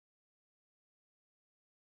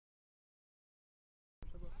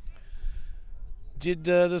Did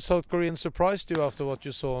the South Koreans surprise you after what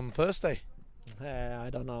you saw on Thursday?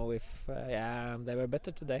 I don't know if yeah, they were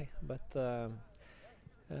better today, but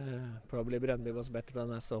probably Brøndby was better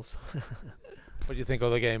than us also. What do you think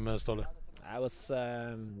of the game, Ståle? I was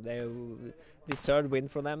they deserved win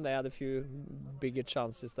from them. They had a few bigger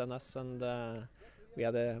chances than us, and we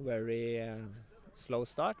had a very slow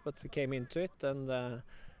start, but we came into it, and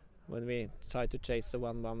when we tried to chase the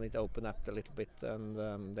 1-1, it opened up a little bit,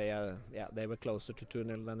 and they were closer to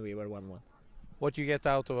 2-0 than we were 1-1. What do you get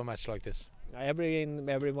out of a match like this?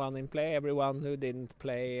 Everyone in play, everyone who didn't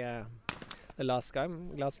play the last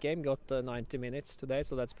game got 90 minutes today,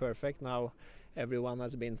 so that's perfect. Now everyone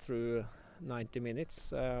has been through 90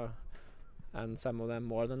 minutes, and some of them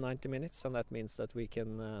more than 90 minutes, and that means that we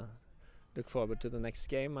can look forward to the next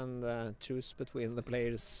game and choose between the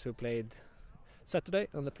players who played Saturday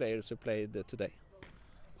and the players who played today.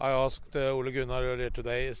 I asked Ole Gunnar earlier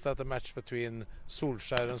today, is that a match between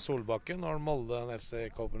Solskjær and Solbakken or Molde and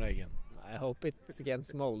FC Copenhagen? I hope it's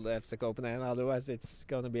against Molde FC Copenhagen, otherwise it's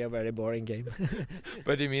going to be a very boring game.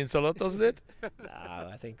 But it means a lot, doesn't it? No,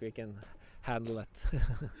 I think we can handle it.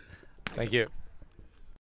 Thank you.